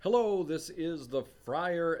Hello, this is the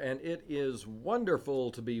Friar, and it is wonderful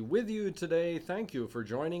to be with you today. Thank you for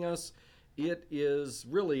joining us. It is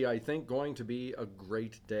really, I think, going to be a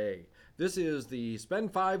great day. This is the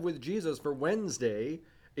Spend Five with Jesus for Wednesday,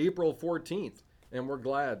 April 14th, and we're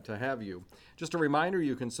glad to have you. Just a reminder,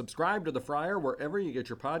 you can subscribe to the Friar wherever you get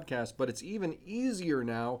your podcast, but it's even easier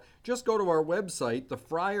now. Just go to our website,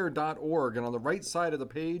 thefriar.org, and on the right side of the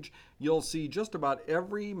page, you'll see just about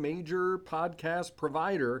every major podcast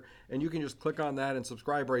provider, and you can just click on that and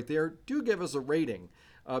subscribe right there. Do give us a rating,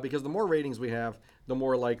 because the more ratings we have, the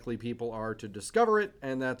more likely people are to discover it,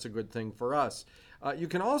 and that's a good thing for us. You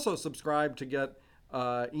can also subscribe to get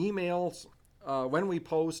emails when we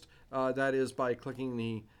post. That is by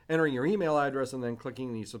entering your email address and then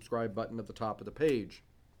clicking the subscribe button at the top of the page.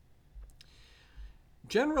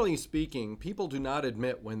 Generally speaking, people do not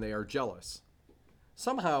admit when they are jealous.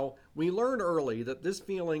 Somehow, we learn early that this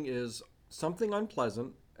feeling is something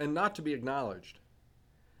unpleasant and not to be acknowledged.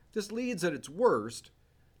 This leads at its worst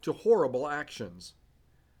to horrible actions.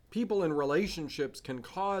 People in relationships can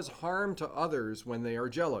cause harm to others when they are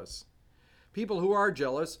jealous. People who are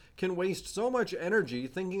jealous can waste so much energy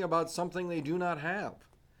thinking about something they do not have.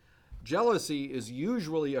 Jealousy is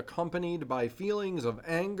usually accompanied by feelings of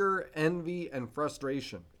anger, envy, and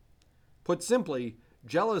frustration. Put simply,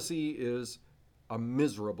 jealousy is a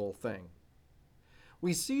miserable thing.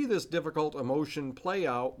 We see this difficult emotion play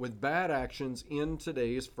out with bad actions in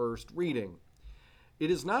today's first reading. It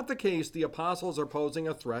is not the case the apostles are posing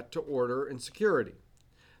a threat to order and security.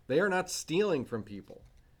 They are not stealing from people.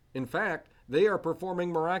 In fact, they are performing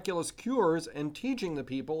miraculous cures and teaching the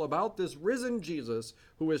people about this risen Jesus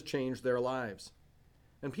who has changed their lives.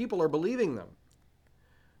 And people are believing them.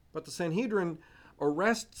 But the Sanhedrin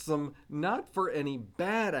arrests them not for any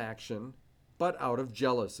bad action, but out of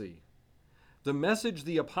jealousy. The message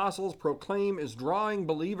the apostles proclaim is drawing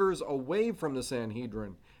believers away from the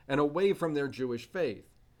Sanhedrin and away from their Jewish faith.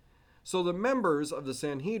 So the members of the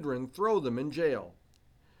Sanhedrin throw them in jail.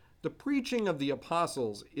 The preaching of the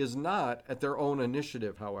apostles is not at their own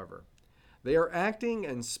initiative, however. They are acting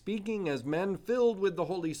and speaking as men filled with the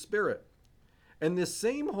Holy Spirit. And this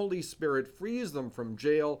same Holy Spirit frees them from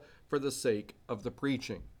jail for the sake of the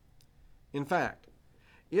preaching. In fact,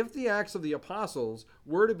 if the Acts of the Apostles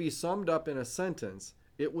were to be summed up in a sentence,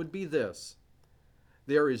 it would be this: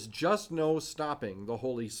 there is just no stopping the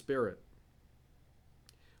Holy Spirit.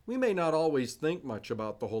 We may not always think much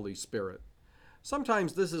about the Holy Spirit.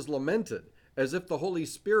 Sometimes this is lamented, as if the Holy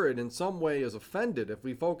Spirit in some way is offended if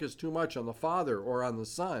we focus too much on the Father or on the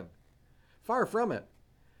Son. Far from it.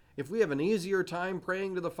 If we have an easier time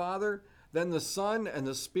praying to the Father, then the Son and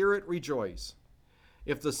the Spirit rejoice.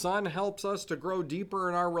 If the Son helps us to grow deeper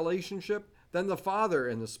in our relationship, then the Father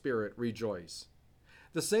and the Spirit rejoice.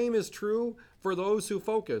 The same is true for those who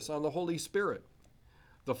focus on the Holy Spirit.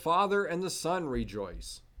 The Father and the Son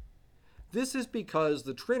rejoice. This is because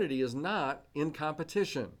the Trinity is not in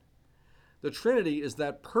competition. The Trinity is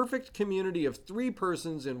that perfect community of three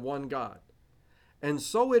persons in one God. And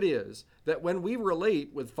so it is that when we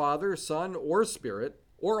relate with Father, Son, or Spirit,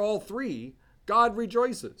 or all three, God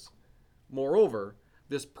rejoices. Moreover,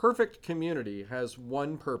 this perfect community has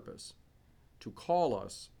one purpose: to call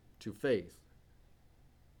us to faith.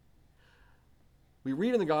 We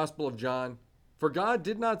read in the Gospel of John, "For God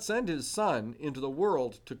did not send his Son into the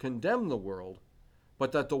world to condemn the world,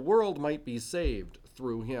 but that the world might be saved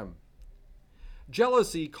through him."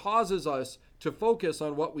 Jealousy causes us to focus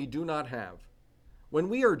on what we do not have. When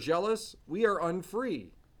we are jealous, we are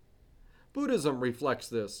unfree. Buddhism reflects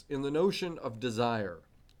this in the notion of desire.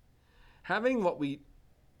 Having what we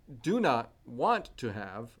do not want to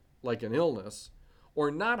have, like an illness, or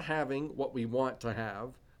not having what we want to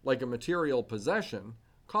have, like a material possession,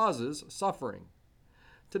 causes suffering.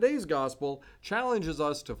 Today's gospel challenges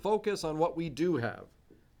us to focus on what we do have,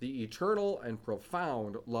 the eternal and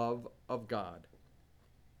profound love of God.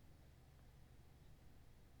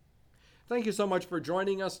 Thank you so much for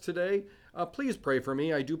joining us today. Please pray for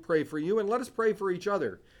me. I do pray for you, and let us pray for each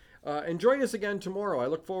other. And join us again tomorrow. I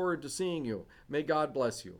look forward to seeing you. May God bless you.